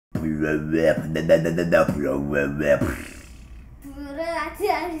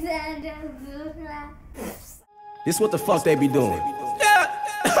This what the fuck they be doing. Yeah,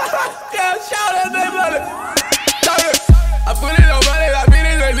 yeah, shout out that money. I put it on money, I beat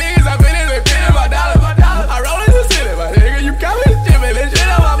it with niggas, I beat it with pennies, my dollar. I roll in the city, my nigga, you coming to shit, man, this shit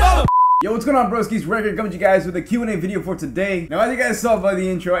on my mama. Yo, what's going on, broskies? Record coming to you guys with a Q&A video for today. Now, as you guys saw by the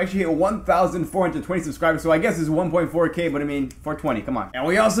intro, I actually hit 1,420 subscribers, so I guess it's 1.4K, but I mean, 420, come on. And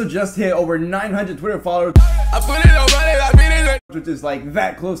we also just hit over 900 Twitter followers. I put it on money, I beat it with, which is like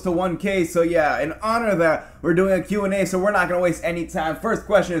that close to 1K, so yeah, in honor of that, we're doing a Q&A, so we're not gonna waste any time. First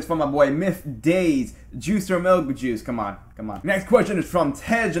question is from my boy Myth Days. Juice or milk juice? Come on, come on. Next question is from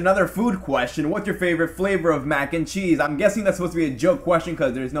Tej, another food question. What's your favorite flavor of mac and cheese? I'm guessing that's supposed to be a joke question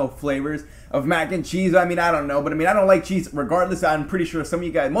because there's no flavors of mac and cheese. I mean, I don't know, but I mean, I don't like cheese regardless. I'm pretty sure some of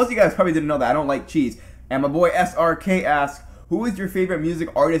you guys, most of you guys probably didn't know that I don't like cheese. And my boy SRK asks, who is your favorite music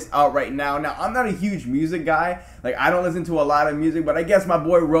artist out right now? Now, I'm not a huge music guy. Like, I don't listen to a lot of music, but I guess my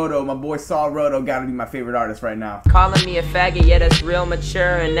boy ROTO, my boy Saw ROTO, gotta be my favorite artist right now. Calling me a faggot, yeah, that's real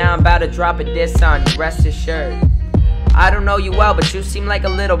mature. And now I'm about to drop a diss on you, rest assured. I don't know you well, but you seem like a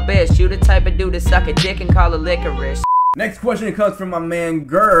little bitch. You the type of dude to suck a dick and call a licorice. Next question comes from my man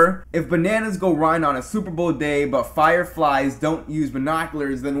Gurr. If bananas go rind on a Super Bowl day, but fireflies don't use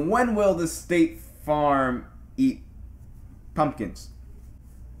binoculars, then when will the State Farm eat pumpkins?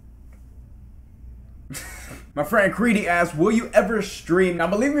 My friend Creedy asks, will you ever stream? Now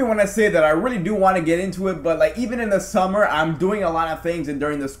believe me when I say that I really do want to get into it, but like even in the summer I'm doing a lot of things, and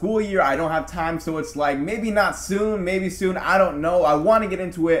during the school year I don't have time, so it's like maybe not soon, maybe soon, I don't know. I want to get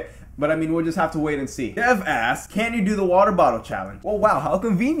into it, but I mean, we'll just have to wait and see. Dev asks, can you do the water bottle challenge? Oh wow, how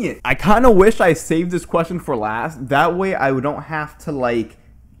convenient. I kind of wish I saved this question for last. That way I don't have to like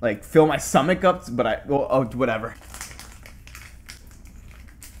fill my stomach up, but oh, whatever.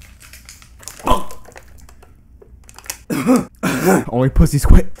 Only pussies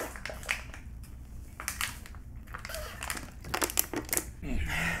quit.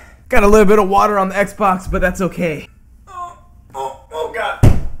 Got a little bit of water on the Xbox, but that's okay. Oh god.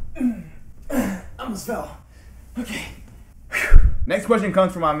 I almost fell. Okay. Next question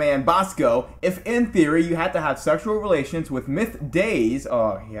comes from my man Bosco. If in theory you had to have sexual relations with Myth Days,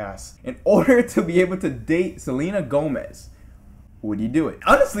 oh yes, in order to be able to date Selena Gomez, would you do it?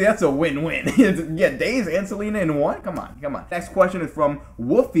 Honestly, that's a win-win. Yeah, Days and Selena in one? Come on, come on. Next question is from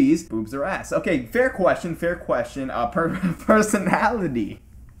Wolfies. Boobs or ass? Okay, fair question, fair question. Personality.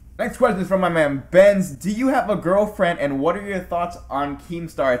 Next question is from my man Benz. Do you have a girlfriend, and what are your thoughts on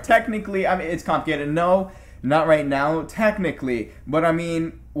Keemstar? Technically, I mean, it's complicated. No, not right now, technically. But I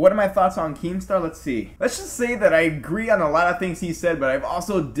mean, what are my thoughts on Keemstar? Let's see. Let's just say that I agree on a lot of things he said, but I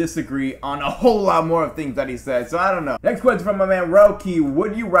also disagree on a whole lot more of things that he said, so I don't know. Next question from my man Roki.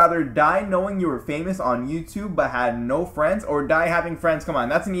 Would you rather die knowing you were famous on YouTube but had no friends, or die having friends? Come on,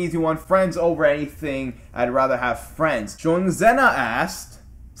 that's an easy one. Friends over anything. I'd rather have friends. Zena asked,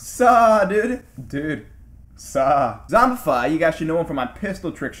 saw, dude, saw. Zombify, you guys should know him from my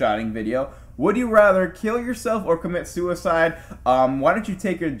pistol trick shotting video. Would you rather kill yourself or commit suicide? Why don't you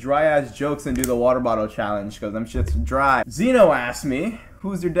take your dry ass jokes and do the water bottle challenge, because them shit's dry. Zeno asked me,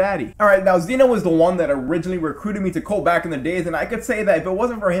 who's your daddy? Alright, now Zeno was the one that originally recruited me to Colt back in the days, and I could say that if it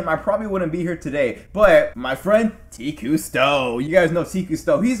wasn't for him, I probably wouldn't be here today. But my friend Tiku Stowe, you guys know Tiku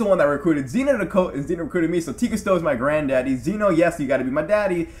Stowe, he's the one that recruited Zeno to Colt, and Zeno recruited me, so Tiku Stowe is my granddaddy. Zeno, yes, you gotta be my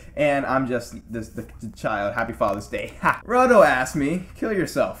daddy, and I'm just the child. Happy Father's Day. Ha! Roto asked me, kill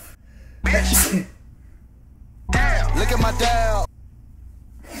yourself. bitch. Damn, look at my dad.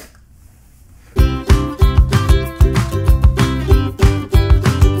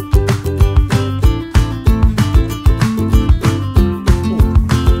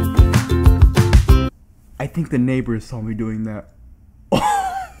 I think the neighbors saw me doing that.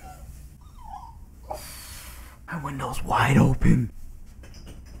 My window's wide open.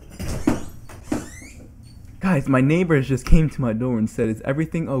 Guys, my neighbors just came to my door and said, is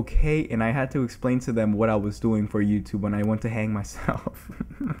everything okay? And I had to explain to them what I was doing for YouTube when I went to hang myself.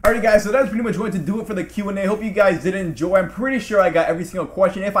 Alright guys, so that's pretty much going to do it for the Q&A. Hope you guys did enjoy. I'm pretty sure I got every single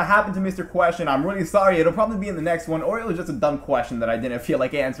question. If I happen to miss your question, I'm really sorry. It'll probably be in the next one, or it was just a dumb question that I didn't feel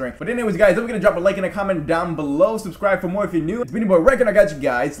like answering. But anyways guys, don't forget to drop a like and a comment down below. Subscribe for more if you're new. It's been your boy Rick, and I got you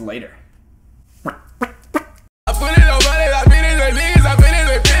guys later.